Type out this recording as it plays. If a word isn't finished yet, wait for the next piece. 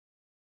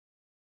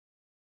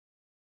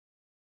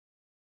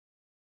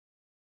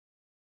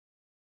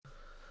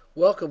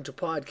Welcome to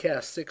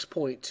podcast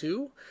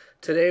 6.2.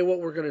 Today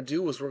what we're going to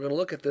do is we're going to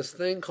look at this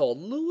thing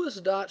called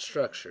Lewis dot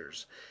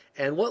structures.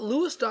 And what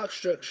Lewis dot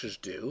structures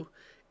do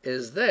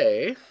is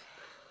they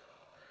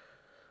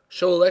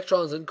show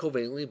electrons in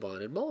covalently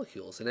bonded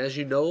molecules. And as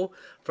you know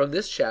from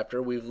this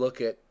chapter, we've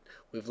looked at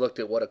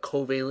what a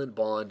covalent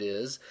bond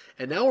is.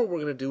 And now what we're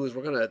going to do is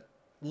we're going to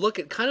look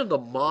at kind of the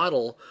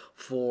model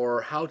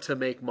for how to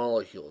make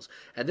molecules.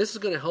 And this is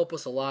going to help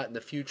us a lot in the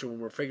future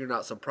when we're figuring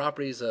out some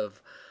properties of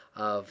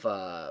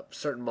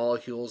certain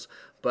molecules.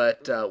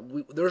 But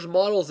there's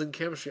models in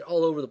chemistry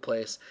all over the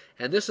place,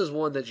 and this is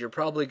one that you're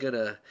probably going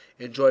to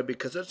enjoy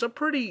because it's a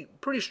pretty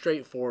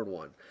straightforward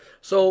one.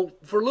 So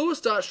for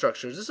Lewis dot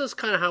structures, this is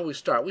kind of how we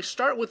start. We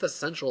start with a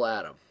central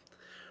atom,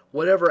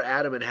 whatever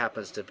atom it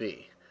happens to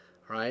be,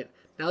 right?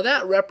 Now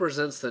that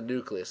represents the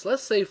nucleus.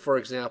 Let's say, for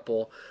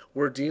example,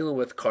 we're dealing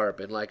with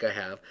carbon like I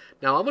have.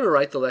 Now I'm going to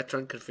write the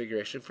electron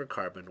configuration for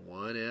carbon.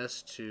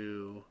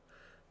 1s2,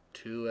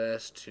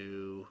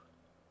 2s2,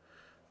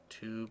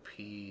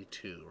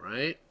 2p2,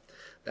 right?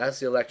 That's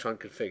the electron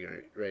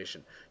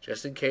configuration.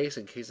 Just in case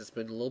it's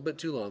been a little bit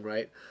too long,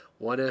 right?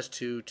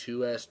 1s2,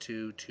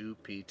 2s2,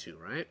 2p2,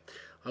 right?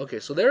 Okay,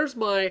 so there's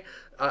my,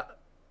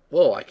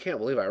 whoa, I can't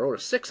believe I wrote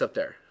a 6 up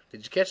there.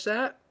 Did you catch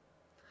that?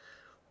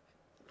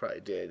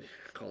 Probably did.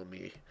 Calling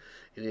me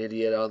an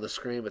idiot on the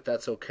screen, but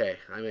that's okay.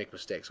 I make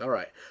mistakes. All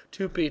right,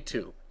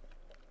 2p2.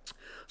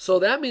 So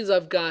that means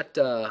I've got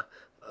a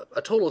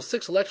total of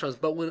 6 electrons,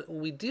 but when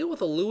we deal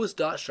with a Lewis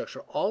dot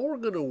structure, all we're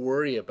going to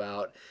worry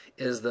about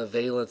is the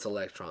valence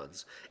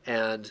electrons.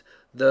 And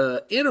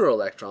the inner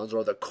electrons,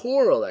 or the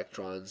core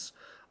electrons,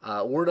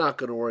 we're not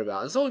going to worry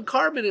about. And so in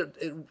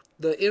carbon,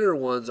 the inner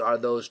ones are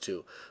those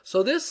two.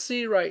 So this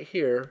C right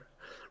here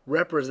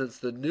represents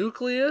the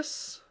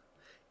nucleus,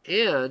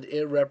 and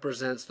it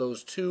represents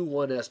those two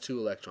 1s2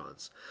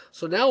 electrons.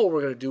 So now what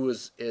we're going to do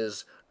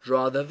is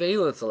draw the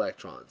valence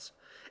electrons.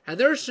 And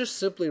they're just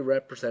simply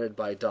represented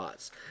by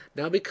dots.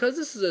 Now because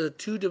this is a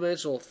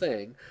two-dimensional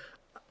thing,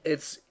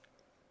 it's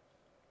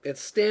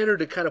standard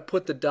to kind of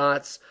put the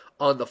dots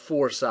on the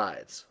 4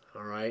 sides.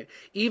 All right,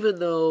 even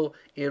though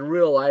in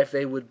real life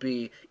they would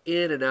be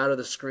in and out of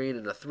the screen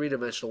in a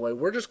 3-dimensional way,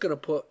 we're just going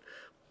to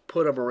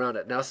put them around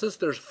it. Now since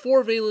there's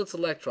 4 valence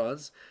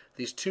electrons,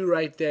 these 2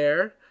 right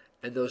there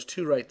and those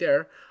 2 right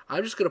there,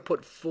 I'm just going to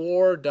put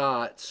 4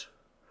 dots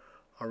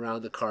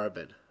around the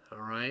carbon. All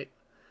right.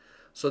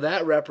 So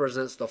that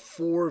represents the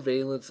 4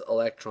 valence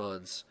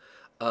electrons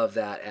of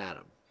that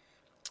atom.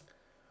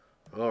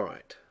 All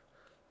right.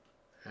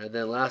 And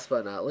then last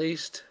but not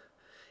least,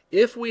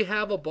 if we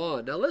have a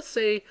bond. Now let's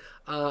say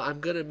I'm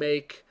going to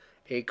make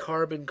a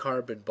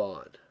carbon-carbon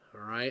bond.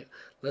 All right.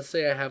 Let's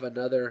say I have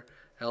another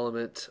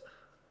element,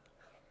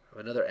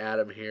 another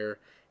atom here,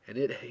 and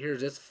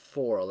here's its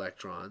 4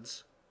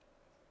 electrons.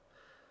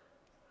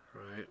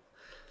 All right.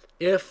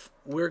 If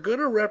we're going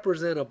to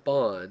represent a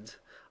bond,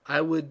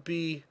 it would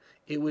be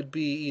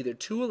either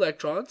 2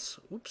 electrons.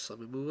 Oops, let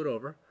me move it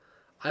over.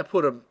 I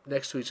put them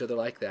next to each other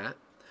like that.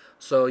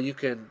 So you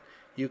can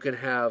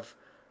have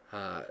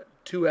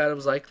 2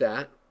 atoms like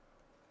that.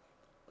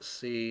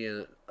 C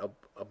and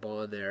a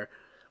bond there.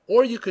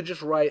 Or you could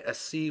just write a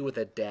C with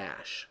a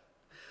dash.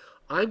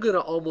 I'm going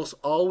to almost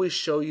always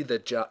show you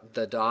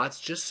the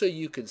dots just so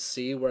you can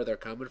see where they're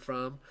coming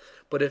from.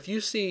 But if you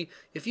see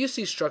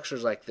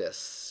structures like this,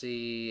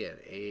 C and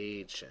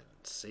H and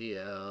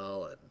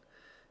Cl and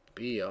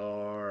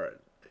Br,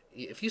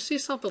 if you see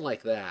something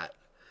like that,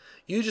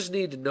 you just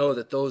need to know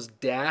that those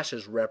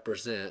dashes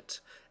represent,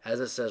 as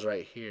it says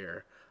right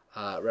here,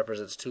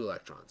 represents 2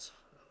 electrons.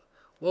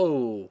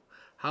 Whoa,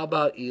 how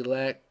about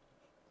electrons?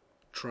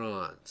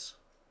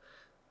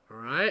 All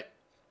right.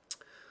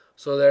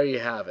 So there you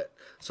have it.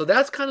 So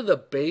that's kind of the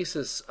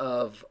basis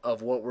of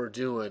what we're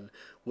doing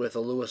with a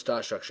Lewis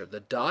dot structure. The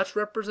dots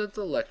represent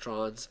the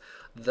electrons.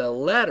 The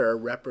letter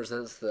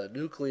represents the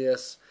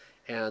nucleus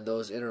and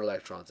those inner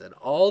electrons. And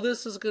all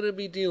this is going to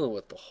be dealing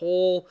with, the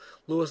whole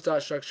Lewis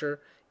dot structure,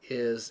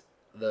 is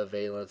the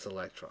valence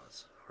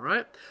electrons. All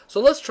right? So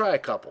let's try a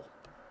couple.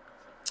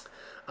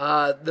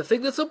 The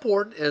thing that's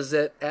important is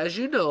that, as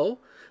you know,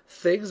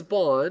 things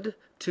bond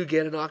to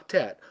get an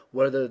octet.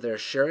 Whether they're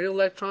sharing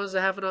electrons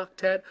to have an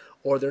octet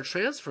or they're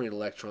transferring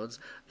electrons,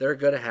 they're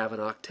going to have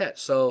an octet.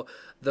 So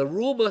the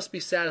rule must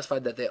be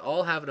satisfied that they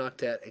all have an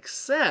octet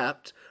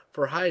except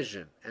for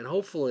hydrogen. And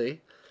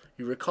hopefully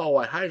you recall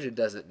why hydrogen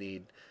doesn't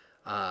need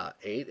 8.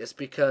 It's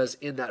because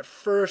in that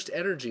first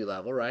energy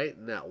level, right,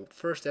 in that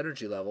first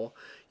energy level,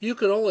 you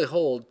can only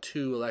hold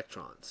 2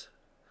 electrons.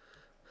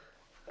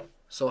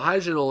 So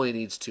hydrogen only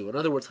needs 2. In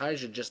other words,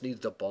 hydrogen just needs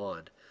to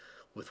bond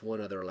with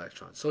 1 other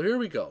electron. So here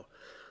we go.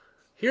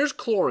 Here's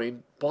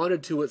chlorine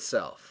bonded to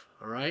itself.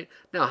 All right.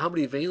 Now, how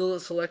many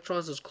valence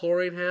electrons does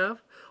chlorine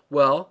have?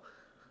 Well,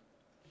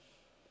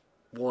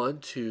 1,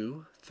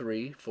 2,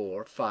 3,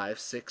 4, 5,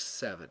 6,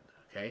 7.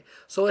 Okay.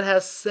 So it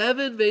has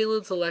 7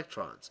 valence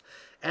electrons.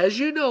 As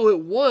you know, it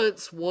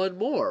wants 1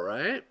 more,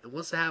 right? It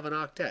wants to have an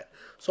octet.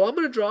 So I'm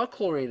going to draw a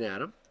chlorine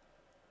atom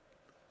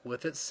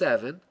with its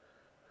 7.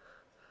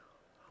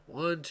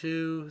 1,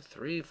 2,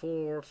 3,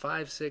 4,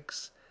 5,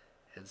 6,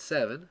 and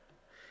 7.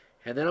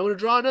 And then I'm going to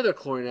draw another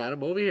chlorine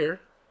atom over here.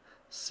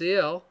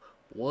 Cl,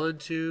 1,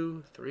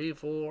 2, 3,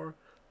 4,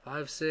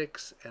 5,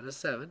 6, and a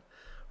 7.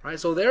 All right,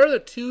 so there are the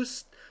two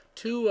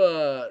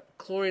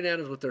chlorine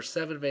atoms with their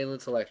 7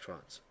 valence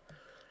electrons.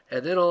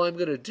 And then all I'm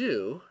going to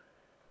do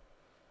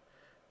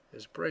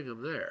is bring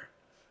them there.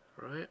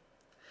 All right?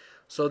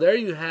 So there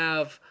you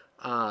have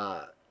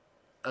a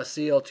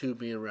Cl2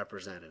 being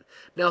represented.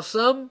 Now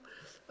some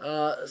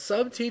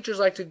teachers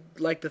like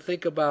to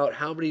think about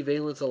how many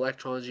valence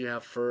electrons you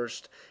have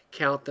first,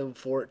 count them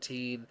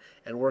 14,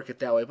 and work it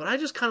that way. But I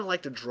just kind of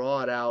like to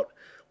draw it out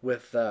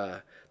with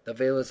the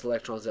valence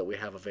electrons that we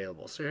have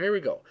available. So here we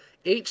go.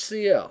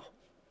 HCl.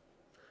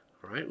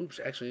 All right. Oops.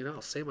 Actually,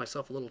 I'll save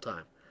myself a little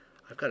time.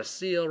 I've got a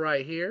Cl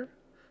right here.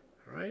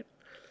 All right.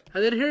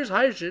 And then here's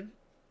hydrogen.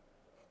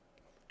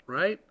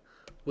 Right.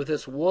 With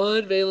its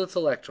 1 valence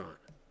electron.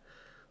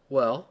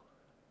 Well,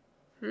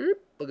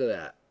 look at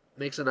that.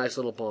 Makes a nice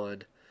little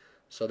bond.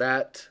 So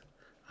that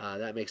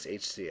makes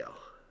HCl.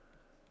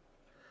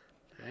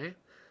 Okay.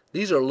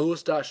 These are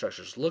Lewis dot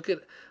structures. Look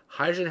at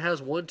hydrogen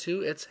has 1,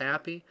 2, it's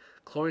happy.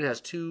 Chlorine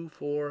has 2,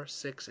 4,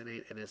 6, and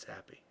 8, and it's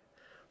happy.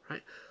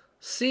 Right?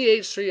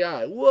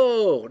 CH3I.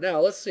 Whoa! Now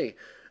let's see.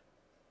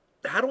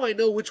 How do I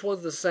know which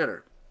one's the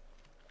center?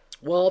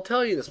 Well, I'll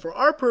tell you this. For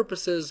our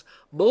purposes,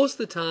 most of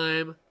the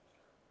time,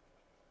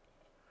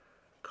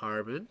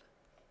 carbon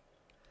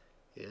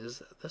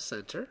is the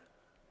center.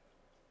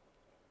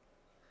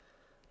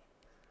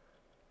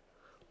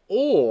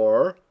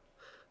 Or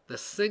the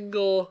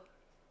single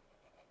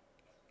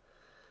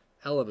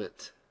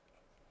element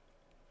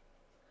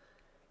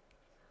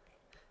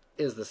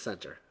is the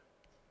center.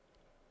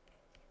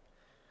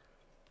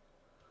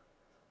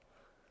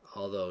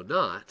 Although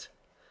not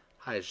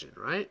hydrogen,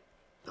 right?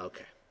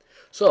 Okay.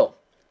 So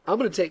I'm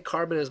going to take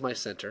carbon as my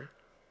center.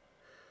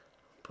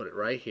 Put it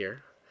right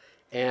here.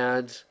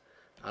 And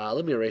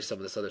let me erase some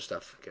of this other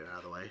stuff. Get it out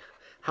of the way.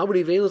 How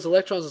many valence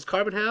electrons does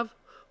carbon have?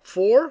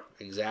 4?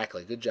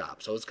 Exactly. Good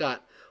job. So it's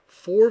got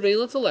 4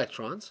 valence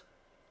electrons.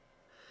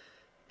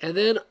 And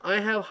then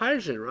I have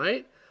hydrogen,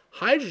 right?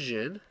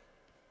 Hydrogen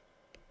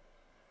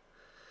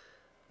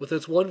with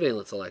its 1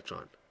 valence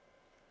electron.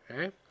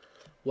 Okay?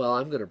 Well,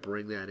 I'm going to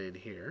bring that in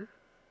here.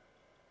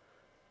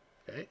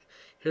 Okay?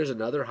 Here's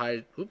another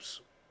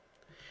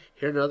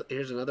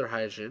Here's another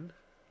hydrogen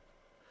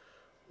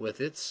with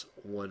its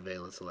 1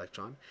 valence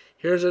electron.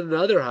 Here's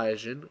another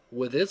hydrogen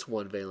with its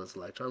 1 valence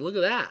electron. Look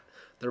at that.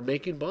 They're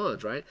making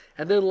bonds, right?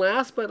 And then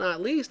last but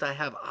not least, I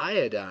have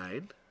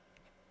iodine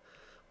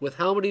with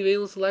how many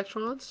valence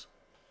electrons?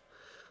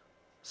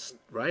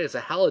 Right? It's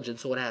a halogen,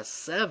 so it has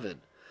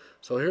 7.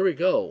 So here we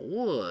go.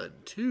 1,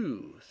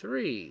 2,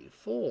 3,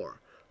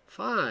 4,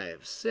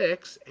 5,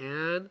 6,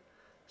 and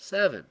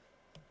 7.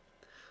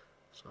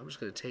 So I'm just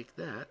going to take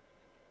that.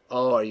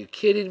 Oh, are you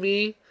kidding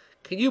me?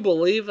 Can you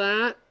believe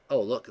that?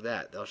 Oh, look at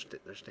that. They're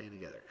staying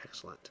together.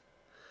 Excellent.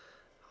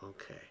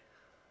 Okay.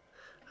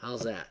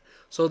 How's that?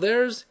 So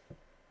there's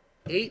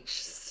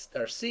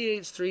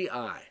CH3I.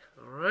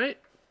 All right?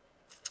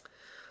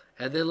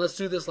 And then let's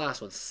do this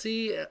last one.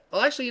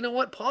 Well, actually, you know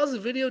what? Pause the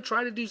video.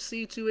 Try to do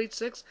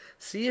C2H6.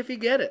 See if you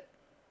get it.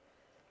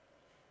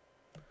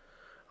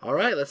 All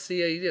right, let's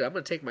see how you did. I'm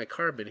going to take my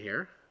carbon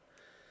here.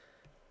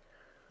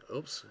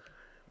 Oops.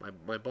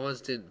 My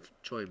bonds didn't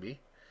join me.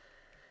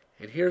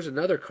 And here's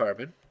another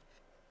carbon.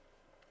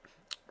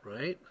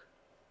 Right?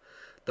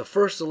 The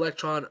first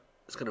electron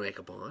is going to make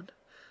a bond.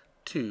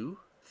 2,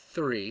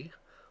 3,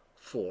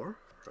 4.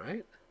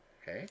 Right?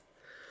 Okay.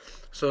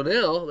 So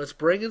now, let's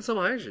bring in some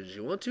hydrogens.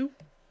 You want to?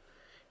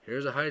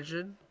 Here's a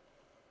hydrogen.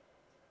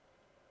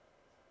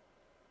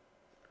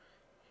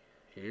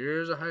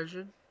 Here's a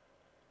hydrogen.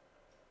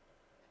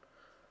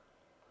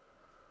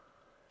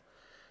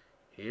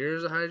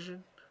 Here's a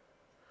hydrogen.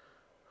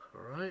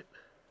 Alright.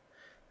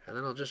 And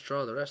then I'll just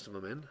draw the rest of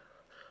them in.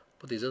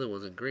 Put these other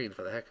ones in green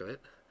for the heck of it.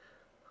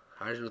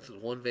 Hydrogen with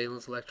its 1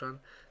 valence electron.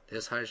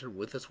 This hydrogen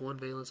with its 1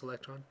 valence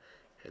electron.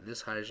 And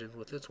this hydrogen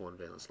with its 1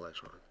 valence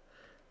electron.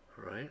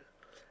 Alright.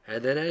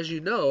 And then as you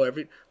know,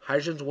 every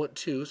hydrogens want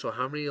 2. So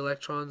how many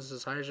electrons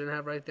does hydrogen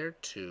have right there?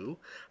 2.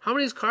 How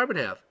many does carbon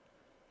have?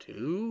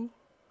 2,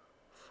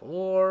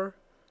 4,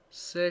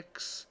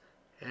 6,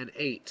 and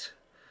 8.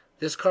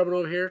 This carbon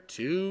over here,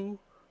 2,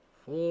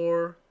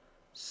 4,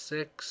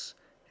 6,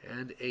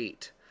 and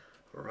 8.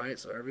 Alright,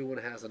 so everyone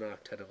has an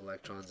octet of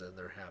electrons and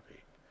they're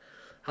happy.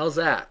 How's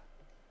that?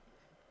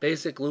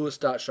 Basic Lewis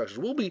dot structures.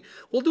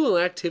 We'll do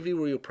an activity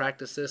where you'll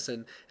practice this,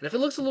 and if it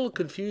looks a little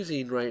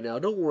confusing right now,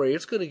 don't worry,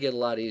 it's going to get a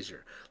lot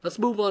easier. Let's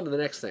move on to the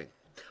next thing.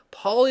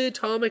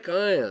 Polyatomic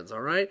ions,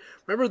 all right?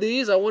 Remember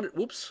these?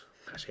 Whoops.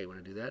 Gosh, I hate when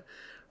I do that.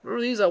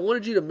 Remember these? I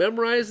wanted you to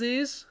memorize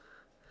these.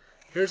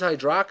 Here's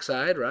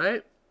hydroxide,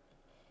 right?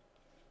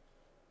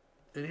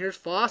 And here's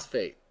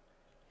phosphate.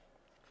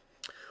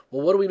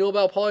 Well, what do we know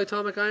about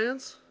polyatomic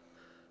ions?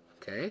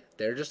 Okay,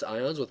 they're just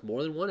ions with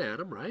more than one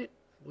atom, right?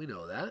 We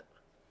know that.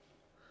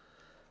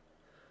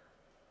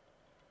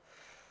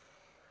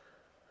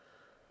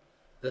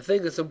 The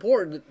thing that's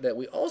important that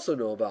we also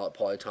know about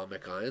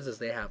polyatomic ions is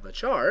they have a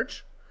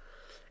charge.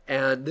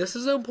 And this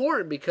is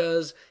important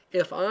because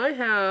if I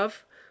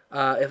have,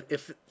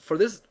 if for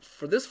this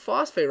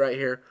phosphate right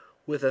here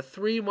with a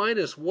 3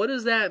 minus, what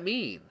does that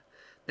mean?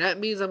 That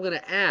means I'm going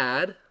to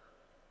add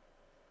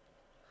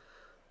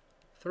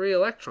 3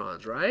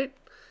 electrons, right?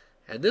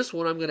 And this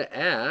one I'm going to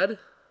add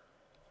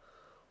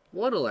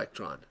 1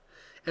 electron.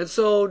 And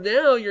so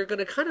now you're going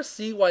to kind of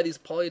see why these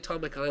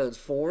polyatomic ions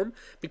form,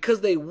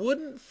 because they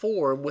wouldn't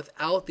form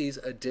without these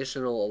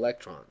additional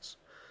electrons.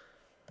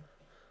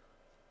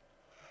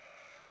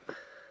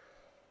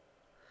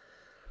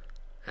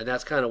 And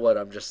that's kind of what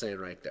I'm just saying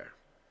right there.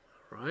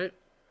 Right?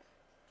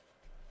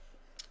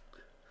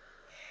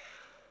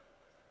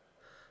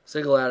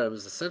 Single atom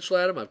is the central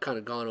atom. I've kind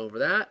of gone over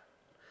that.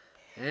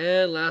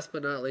 And last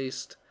but not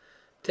least,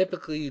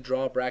 typically you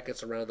draw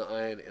brackets around the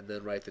ion and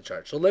then write the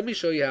charge. So let me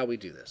show you how we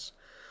do this.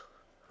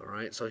 All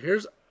right, so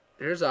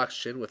here's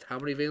oxygen with how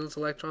many valence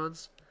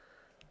electrons?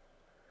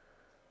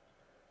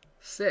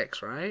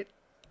 6, right?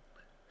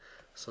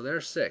 So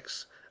there's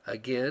 6.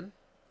 Again,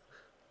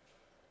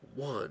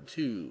 1,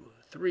 2,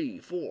 3,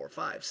 4,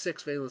 5,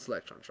 6 valence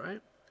electrons,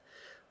 right?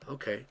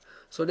 Okay,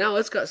 so now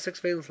it's got 6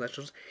 valence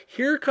electrons.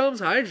 Here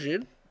comes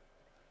hydrogen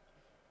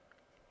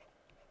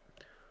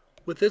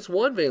with its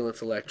 1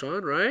 valence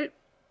electron, right?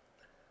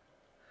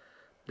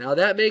 Now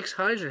that makes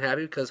hydrogen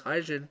happy because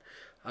hydrogen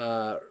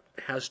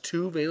has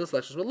 2 valence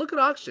electrons. But look at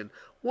oxygen.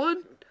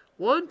 1,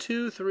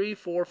 2, 3,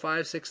 4,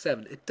 5, 6,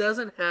 7. It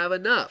doesn't have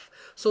enough.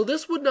 So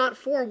this would not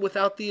form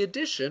without the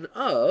addition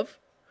of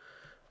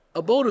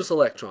a bonus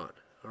electron.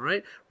 All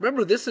right.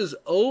 Remember, this is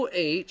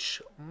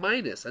OH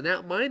minus, and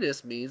that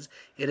minus means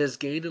it has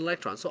gained an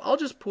electron. So I'll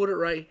just put it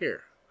right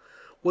here.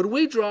 When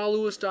we draw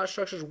Lewis dot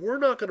structures, we're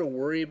not going to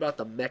worry about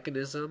the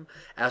mechanism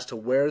as to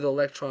where the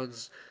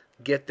electrons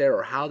get there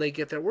or how they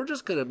get there. We're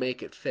just going to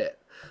make it fit.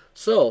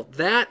 So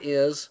that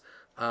is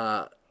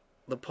the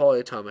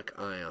polyatomic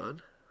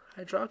ion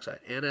hydroxide.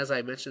 And as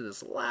I mentioned in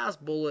this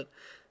last bullet,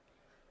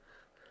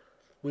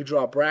 we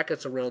draw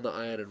brackets around the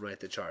ion and write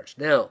the charge.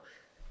 Now,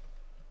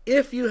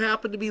 if you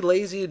happen to be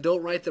lazy and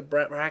don't write the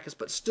brackets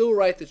but still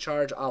write the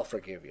charge, I'll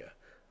forgive you.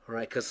 All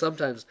right, because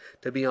sometimes,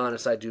 to be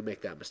honest, I do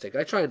make that mistake.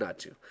 I try not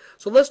to.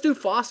 So let's do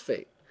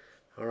phosphate.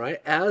 All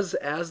right, as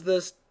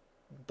this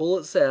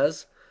bullet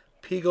says,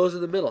 P goes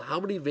in the middle. How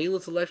many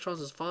valence electrons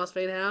does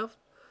phosphate have?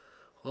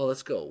 Well,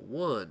 let's go.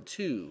 1,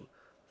 2,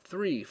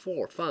 3,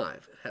 4,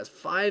 5. It has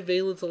 5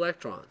 valence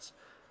electrons.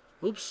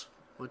 Oops,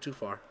 went too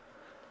far.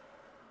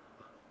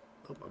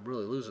 Oh, I'm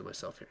really losing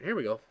myself here. Here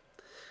we go.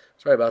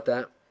 Sorry about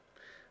that.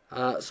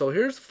 So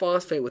here's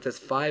phosphate with its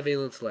 5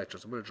 valence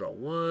electrons. I'm going to draw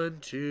 1,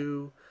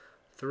 2,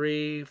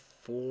 3,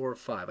 4,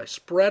 5. I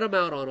spread them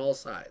out on all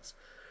sides.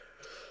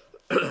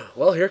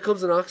 Well, here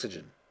comes an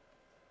oxygen.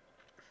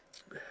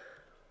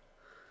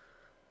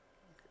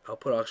 I'll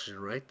put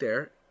oxygen right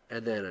there.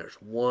 And then there's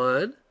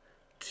 1,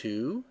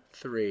 2,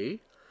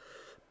 3,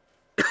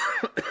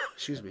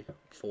 excuse me,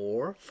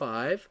 4,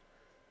 5,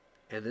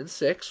 and then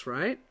 6,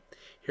 right?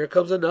 Here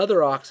comes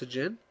another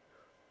oxygen.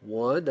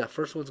 1, that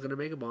first one's going to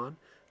make a bond.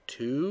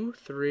 2,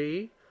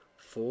 3,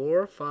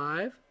 4,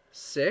 5,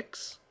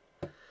 6.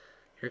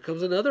 Here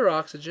comes another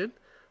oxygen.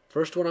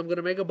 First one I'm going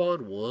to make a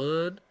bond.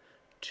 1,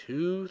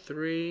 2,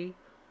 3,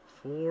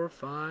 4,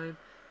 5,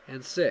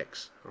 and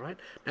 6. All right.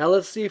 Now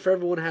let's see if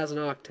everyone has an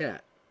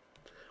octet.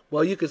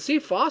 Well, you can see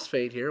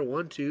phosphate here.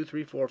 1, 2,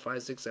 3, 4,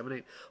 5, 6, 7,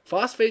 8.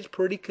 Phosphate's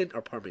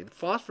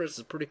phosphorus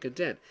is pretty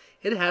content.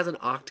 It has an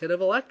octet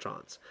of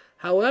electrons.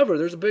 However,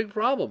 there's a big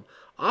problem.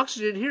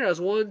 Oxygen here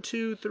has 1,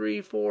 2,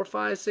 3, 4,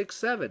 5, 6,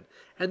 7.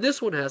 And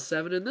this one has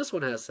 7, and this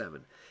one has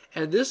 7.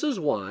 And this is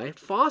why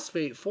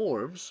phosphate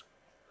forms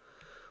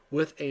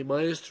with a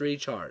 -3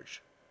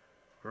 charge.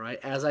 Right?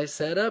 As I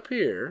said up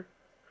here,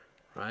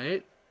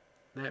 right?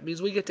 That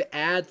means we get to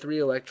add 3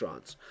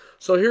 electrons.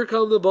 So here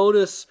come the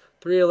bonus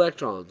 3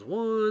 electrons.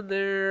 1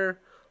 there,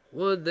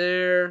 1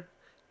 there,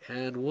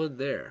 and 1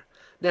 there.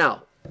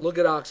 Now, look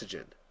at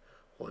oxygen.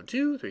 1,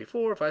 2, 3,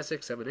 4, 5,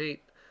 6, 7,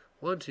 8.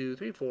 1, 2,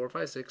 3, 4,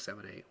 5, 6,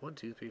 7, 8. 1,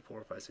 2, 3,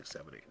 4, 5, 6,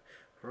 7, 8.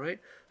 All right?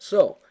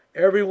 So,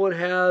 everyone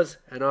has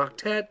an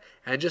octet.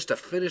 And just to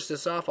finish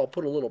this off, I'll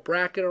put a little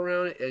bracket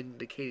around it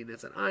indicating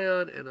it's an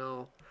ion, and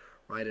I'll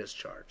write its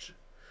charge.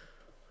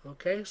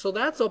 Okay? So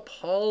that's a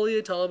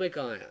polyatomic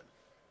ion.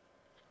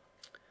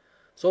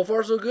 So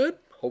far, so good,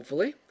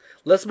 hopefully.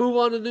 Let's move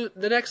on to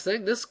the next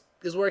thing. This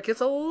is where it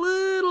gets a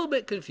little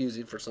bit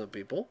confusing for some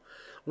people.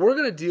 We're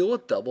going to deal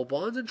with double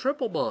bonds and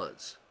triple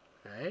bonds.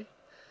 Okay?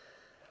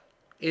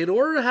 In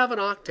order to have an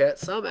octet,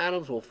 some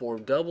atoms will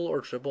form double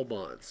or triple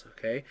bonds.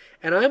 Okay?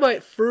 And I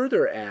might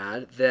further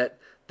add that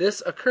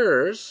this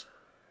occurs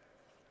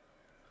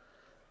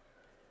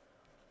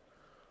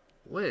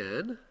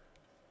when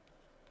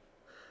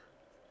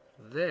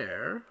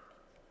there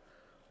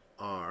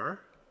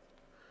are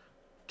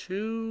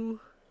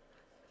too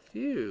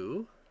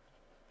few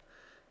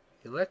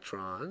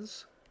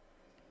electrons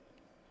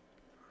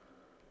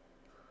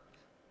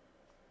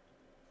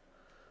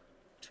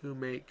to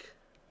make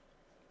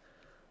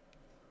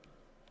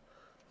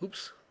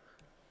oops,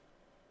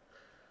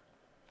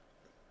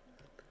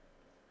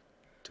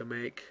 to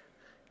make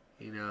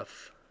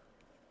enough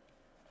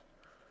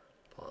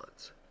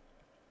bonds.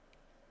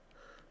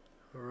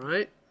 All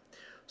right.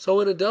 So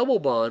in a double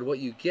bond, what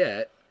you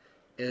get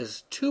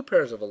is 2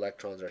 pairs of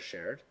electrons are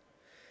shared.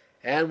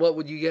 And what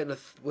would you get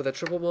with a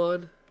triple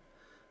bond?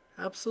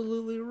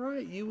 Absolutely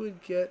right. You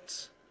would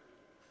get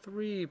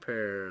 3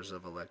 pairs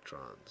of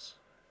electrons.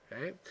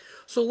 Okay.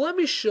 So let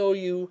me show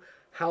you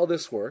how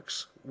this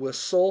works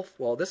with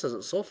well, this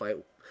isn't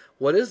sulfite.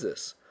 What is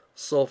this?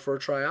 Sulfur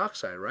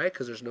trioxide, right?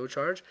 Because there's no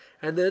charge.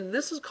 And then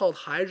this is called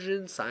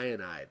hydrogen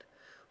cyanide.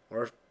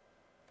 Or,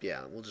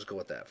 yeah, we'll just go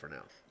with that for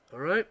now. All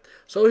right.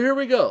 So here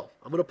we go.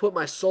 I'm going to put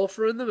my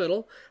sulfur in the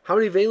middle. How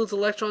many valence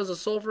electrons does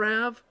sulfur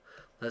have?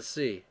 Let's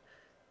see.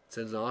 It's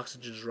in the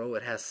oxygen's row.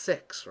 It has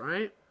 6,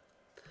 right?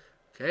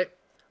 Okay.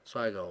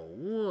 So I go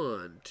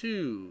 1,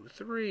 2,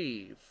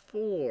 3,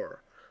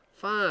 4,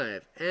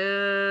 5,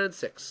 and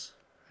 6.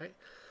 Right?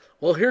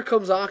 Well, here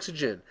comes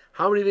oxygen.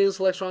 How many valence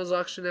electrons does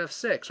oxygen have?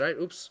 6, right?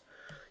 Oops.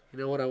 You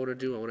know what I want to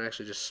do? I want to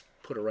actually just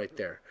put it right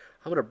there.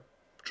 I'm going to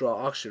draw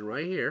oxygen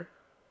right here.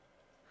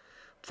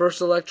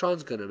 First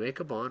electron's going to make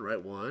a bond,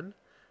 right? 1,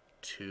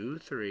 2,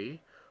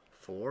 3,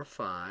 4,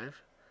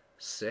 5,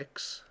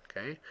 6.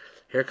 Okay.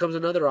 Here comes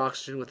another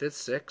oxygen with its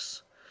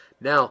 6.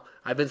 Now,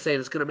 I've been saying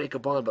it's going to make a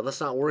bond, but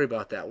let's not worry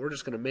about that. We're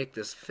just going to make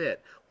this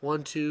fit.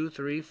 1, 2,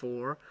 3,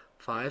 4,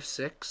 5,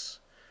 6.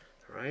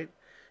 All right.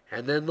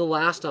 And then the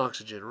last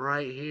oxygen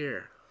right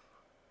here.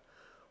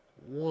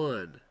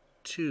 1,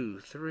 2,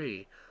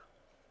 3,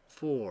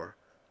 4,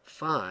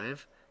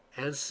 5,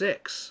 and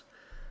 6.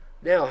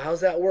 Now,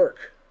 how's that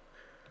work?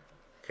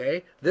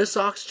 Okay, this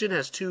oxygen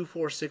has 2,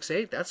 4, 6,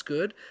 8. That's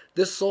good.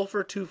 This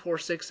sulfur 2, 4,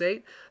 6,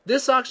 8.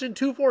 This oxygen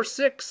 2, 4,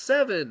 6,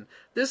 7.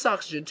 This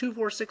oxygen 2,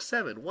 4, 6,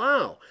 7.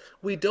 Wow,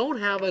 we don't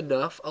have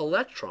enough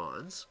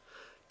electrons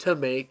to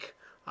make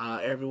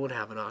everyone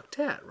have an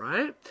octet,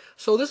 right?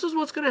 So this is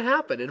what's going to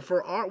happen. And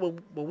for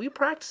when we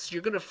practice,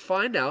 you're going to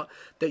find out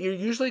that you're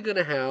usually going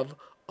to have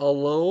a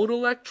lone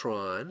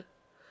electron,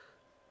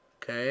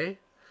 okay,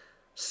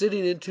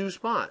 sitting in 2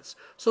 spots.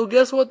 So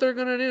guess what they're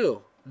going to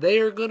do? They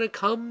are going to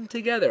come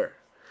together.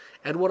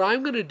 And what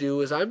I'm going to do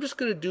is I'm just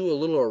going to do a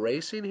little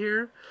erasing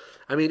here.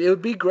 I mean, it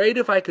would be great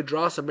if I could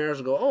draw some arrows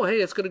and go, oh, hey,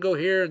 it's going to go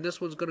here, and this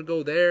one's going to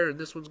go there, and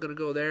this one's going to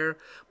go there.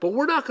 But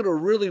we're not going to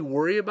really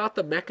worry about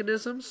the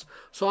mechanisms.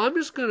 So I'm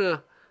just going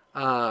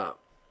to,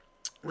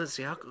 let's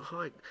see, I'm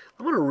going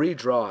to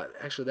redraw it.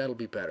 Actually, that'll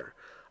be better.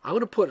 I'm going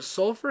to put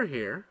sulfur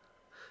here,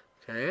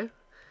 okay?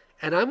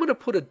 And I'm going to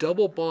put a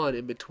double bond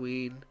in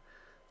between,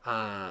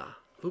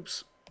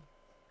 oops.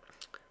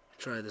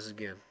 Try this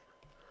again.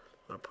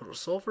 I'm going to put a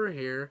sulfur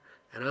here,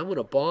 and I'm going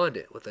to bond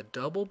it with a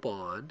double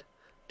bond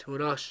to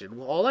an oxygen.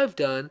 Well, all I've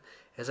done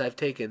is I've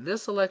taken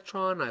this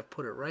electron, I've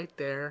put it right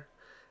there,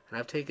 and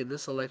I've taken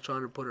this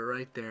electron and put it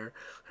right there.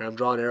 And I'm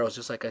drawing arrows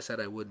just like I said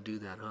I wouldn't do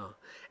that, huh?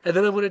 And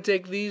then I'm going to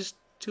take these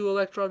 2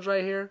 electrons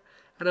right here,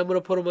 and I'm going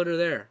to put them under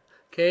there.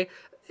 Okay?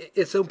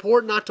 It's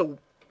important not to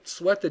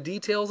sweat the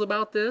details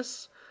about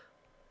this.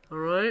 All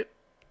right?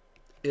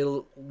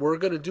 We're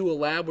going to do a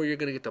lab where you're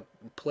going to get to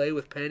play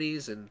with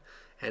pennies and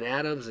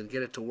atoms and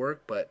get it to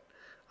work, but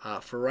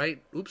for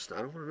right, oops, I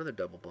don't want another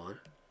double bond.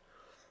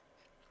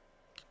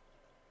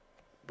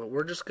 But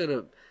we're just going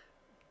to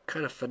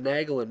kind of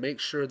finagle and make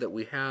sure that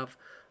we have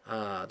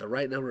the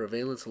right number of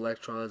valence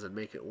electrons and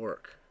make it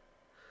work.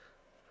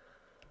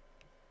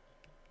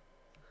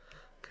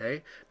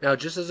 Okay, now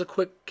just as a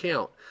quick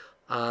count,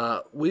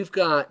 we've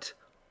got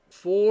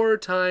 4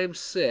 times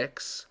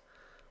 6,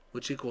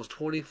 which equals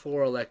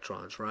 24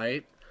 electrons,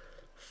 right?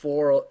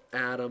 4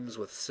 atoms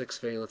with 6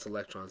 valence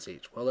electrons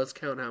each. Well, let's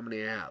count how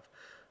many I have.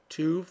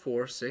 2,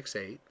 4, 6,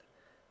 8,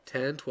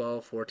 10,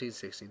 12, 14,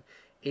 16,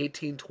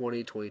 18,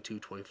 20, 22,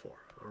 24.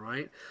 All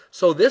right?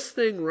 So this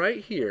thing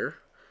right here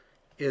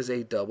is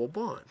a double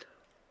bond.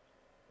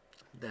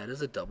 That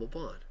is a double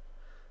bond.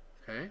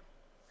 Okay?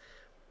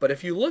 But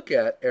if you look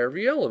at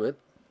every element,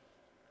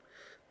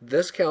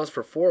 this counts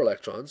for 4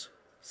 electrons,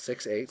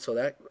 6, 8, so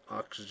that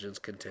oxygen's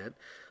content.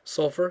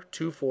 Sulfur,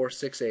 2, 4,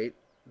 6, 8,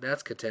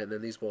 that's content, and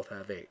then these both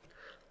have 8.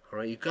 All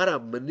right, you've got to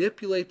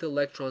manipulate the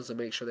electrons to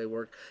make sure they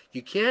work.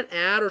 You can't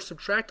add or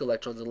subtract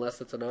electrons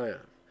unless it's an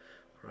ion.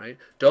 All right,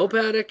 don't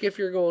panic if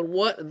you're going,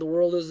 what in the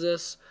world is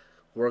this?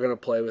 We're going to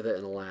play with it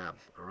in the lab.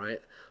 All right,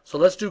 so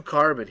let's do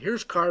carbon.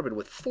 Here's carbon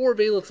with 4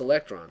 valence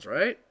electrons,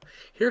 right?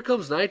 Here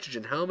comes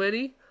nitrogen. How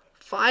many?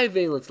 5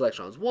 valence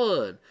electrons.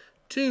 1,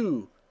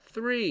 2,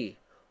 3,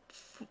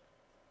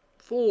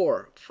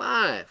 4,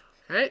 5.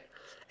 Okay?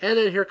 And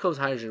then here comes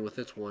hydrogen with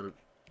its 1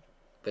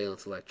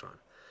 valence electron.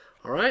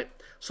 All right?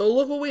 So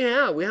look what we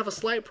have. We have a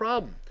slight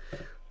problem.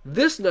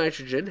 This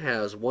nitrogen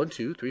has 1,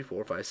 2, 3,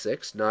 4, 5,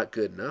 6. Not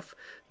good enough.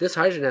 This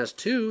hydrogen has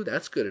 2.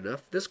 That's good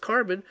enough. This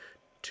carbon,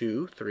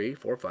 2, 3,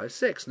 4, 5,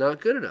 6. Not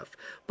good enough.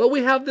 But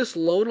we have this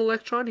lone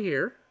electron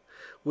here.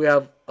 We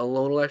have a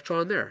lone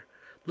electron there.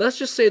 Let's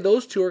just say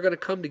those 2 are going to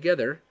come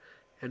together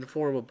and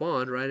form a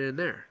bond right in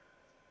there.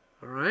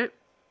 All right?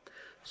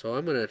 So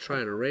I'm going to try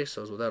and erase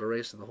those without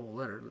erasing the whole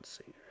letter. Let's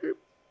see.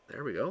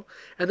 There we go.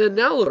 And then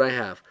now look what I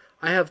have.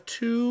 I have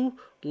two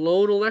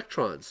lone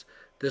electrons.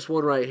 This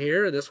one right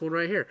here and this one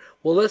right here.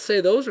 Well, let's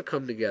say those are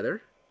come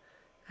together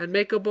and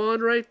make a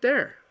bond right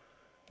there.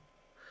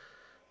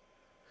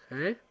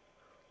 Okay.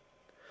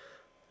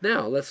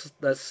 Now let's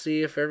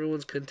see if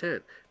everyone's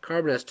content.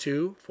 Carbon has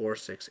 2, 4,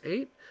 6,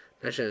 8.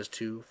 Nitrogen has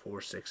 2,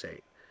 4, 6,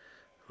 8.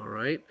 All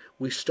right.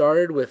 We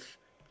started with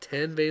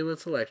 10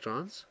 valence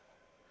electrons.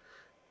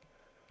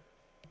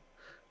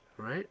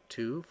 All right.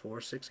 2,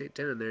 4, 6, 8,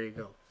 10, and there you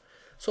go.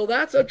 So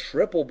that's a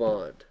triple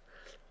bond.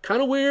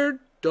 Kind of weird.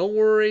 Don't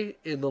worry.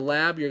 In the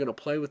lab, you're going to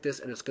play with this,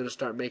 and it's going to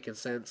start making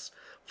sense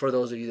for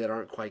those of you that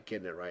aren't quite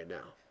getting it right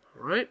now.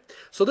 All right.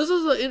 So this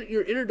is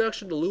your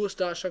introduction to Lewis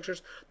dot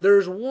structures.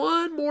 There's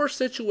one more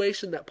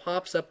situation that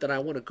pops up that I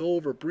want to go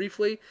over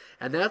briefly,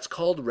 and that's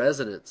called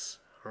resonance.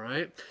 All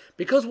right.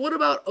 Because what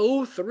about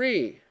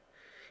O3?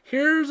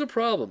 Here's a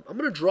problem. I'm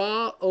going to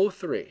draw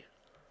O3,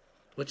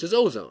 which is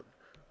ozone.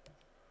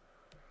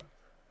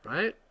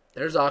 Right?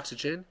 There's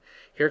oxygen.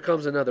 Here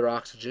comes another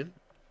oxygen.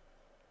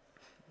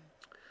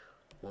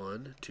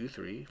 1, 2,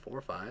 3,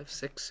 4, 5,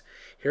 6.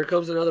 Here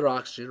comes another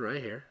oxygen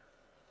right here.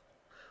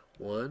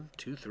 1,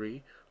 2,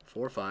 3,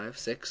 4, 5,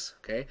 6.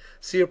 Okay.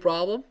 See a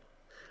problem?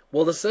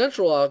 Well, the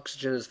central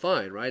oxygen is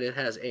fine, right? It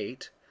has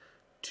 8.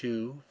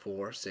 2,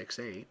 4, 6,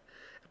 8.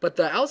 But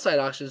the outside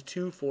oxygen is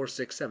 2, 4,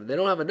 6, 7. They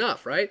don't have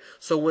enough, right?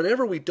 So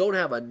whenever we don't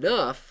have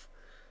enough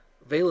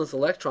valence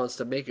electrons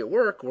to make it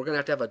work, we're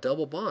going to have a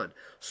double bond.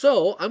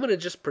 So I'm going to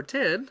just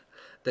pretend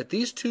that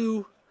these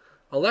two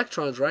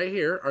electrons right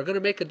here are going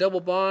to make a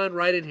double bond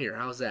right in here.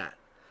 How's that?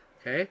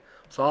 Okay,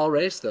 so I'll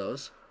erase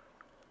those.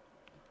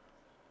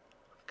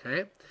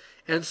 Okay,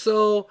 and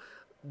so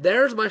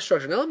there's my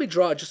structure. Now let me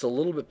draw it just a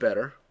little bit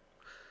better,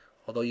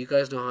 although you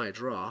guys know how I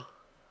draw.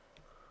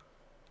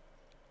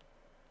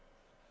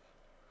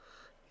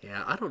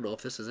 Yeah, I don't know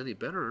if this is any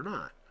better or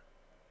not.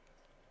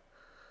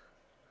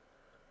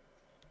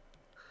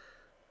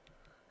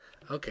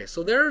 Okay,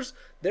 so there's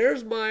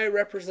my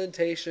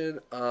representation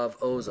of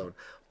ozone.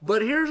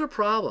 But here's a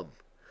problem.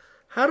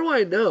 How do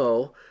I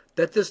know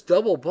that this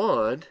double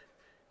bond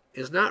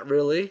is not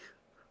really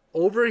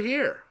over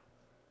here?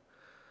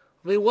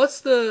 I mean,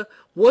 what's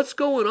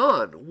going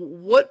on?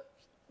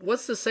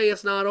 What's to say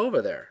it's not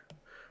over there,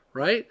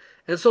 right?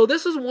 And so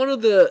this is one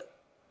of the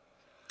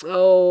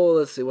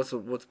let's see, what's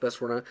the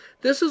best word on?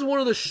 This is one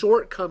of the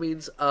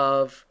shortcomings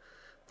of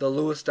the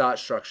Lewis dot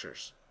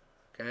structures.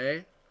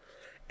 Okay?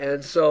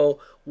 And so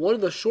one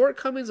of the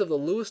shortcomings of the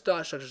Lewis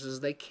dot structures is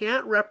they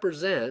can't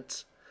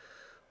represent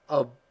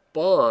a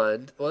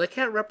bond. Well, they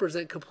can't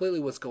represent completely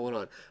what's going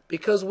on,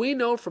 because we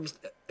know from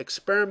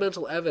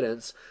experimental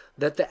evidence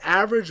that the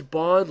average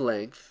bond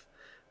length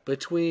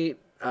between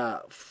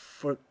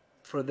for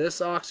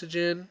this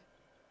oxygen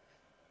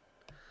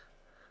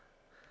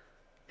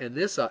and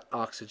this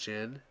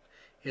oxygen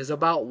is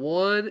about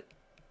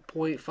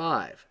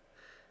 1.5.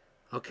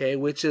 Okay,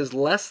 which is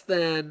less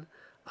than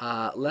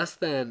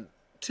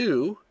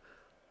 2,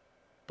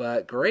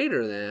 but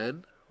greater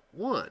than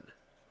 1,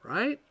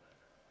 right?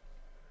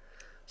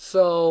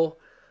 So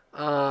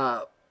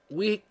the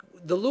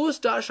Lewis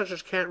dot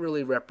structures can't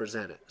really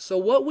represent it. So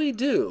what we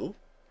do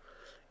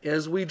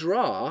is we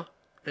draw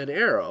an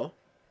arrow,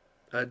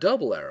 a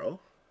double arrow.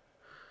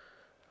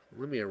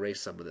 Let me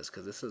erase some of this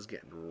because this is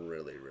getting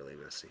really, really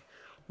messy.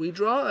 We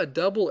draw a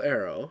double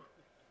arrow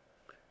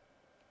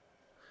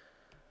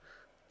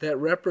that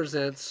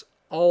represents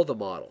all the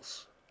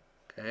models.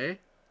 Okay?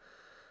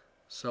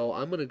 So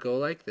I'm going to go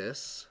like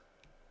this.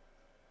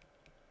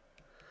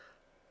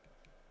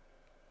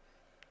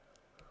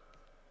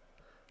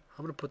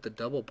 I'm going to put the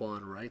double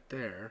bond right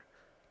there.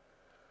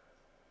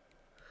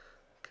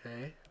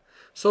 Okay?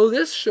 So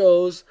this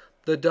shows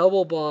the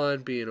double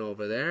bond being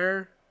over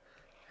there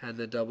and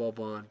the double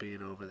bond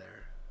being over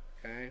there.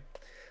 Okay?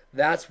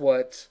 That's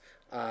what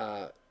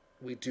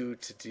we do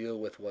to deal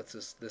with what's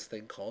this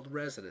thing called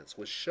resonance,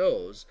 which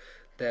shows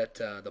that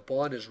the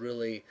bond is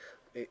really,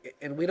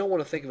 and we don't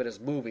want to think of it as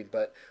moving,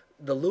 but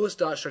the Lewis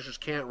dot structures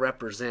can't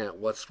represent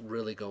what's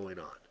really going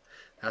on.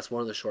 That's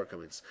one of the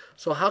shortcomings.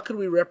 So how can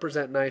we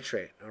represent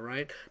nitrate? All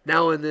right.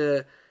 Now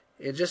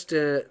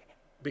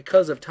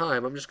because of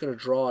time, I'm just going to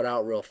draw it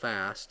out real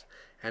fast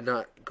and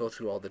not go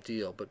through all the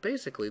deal. But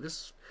basically,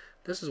 this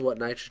is what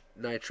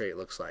nitrate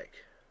looks like.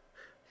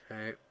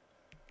 Okay.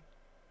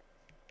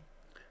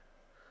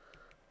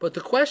 But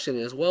the question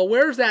is, well,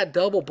 where's that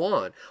double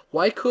bond?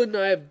 Why couldn't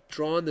I have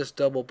drawn this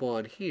double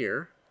bond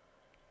here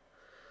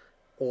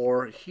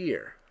or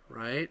here,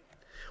 right?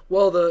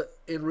 Well,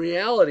 in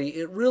reality,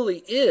 it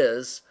really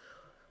is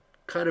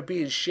kind of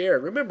being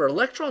shared. Remember,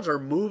 electrons are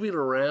moving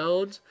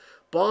around,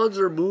 bonds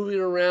are moving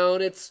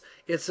around. It's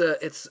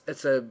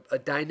a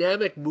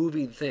dynamic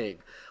moving thing.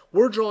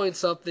 We're drawing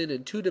something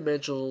in 2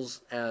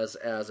 dimensionals as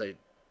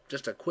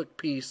just a quick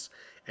piece,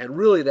 and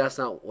really that's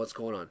not what's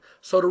going on.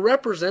 So to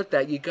represent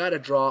that, you got to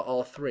draw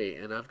all 3,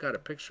 and I've got a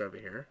picture of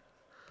it here,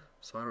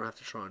 so I don't have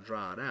to try and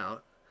draw it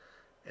out.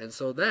 And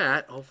so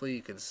that, hopefully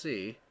you can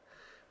see,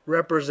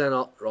 represent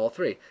all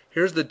 3.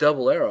 Here's the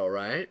double arrow,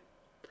 right?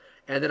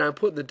 And then I'm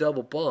putting the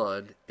double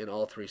bond in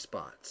all three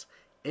spots.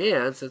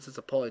 And since it's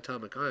a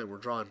polyatomic ion, we're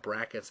drawing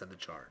brackets in the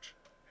charge.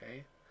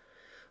 Okay,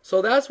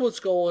 so that's what's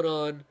going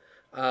on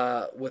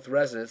with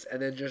resonance.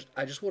 And then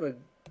I just want to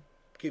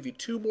give you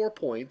 2 more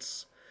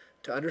points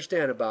to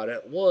understand about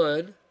it.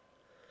 One,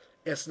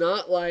 it's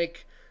not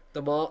like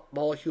the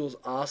molecules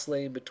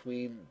oscillating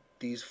between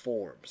these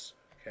forms.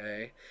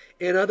 Okay,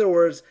 in other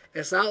words,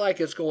 it's not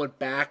like it's going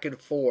back and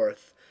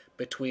forth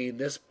between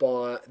this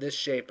bond, this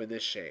shape, and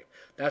this shape.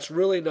 That's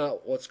really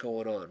not what's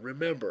going on.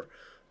 Remember,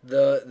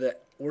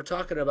 we're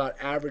talking about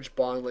average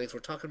bond lengths.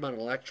 We're talking about an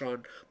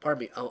electron,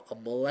 pardon me, a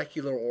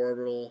molecular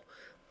orbital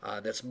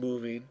that's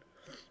moving.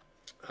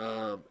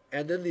 And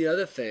then the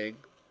other thing,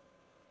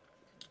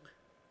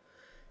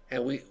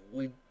 and we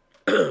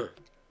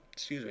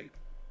excuse me,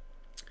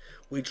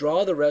 we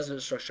draw the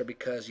resonance structure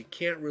because you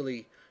can't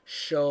really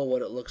show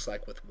what it looks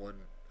like with one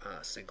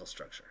single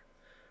structure.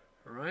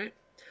 All right.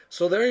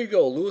 So there you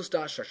go, Lewis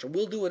dot structure.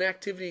 We'll do an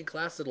activity in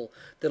class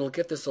that'll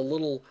get this a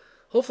little,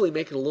 hopefully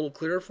make it a little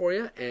clearer for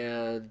you,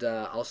 and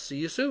I'll see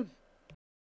you soon.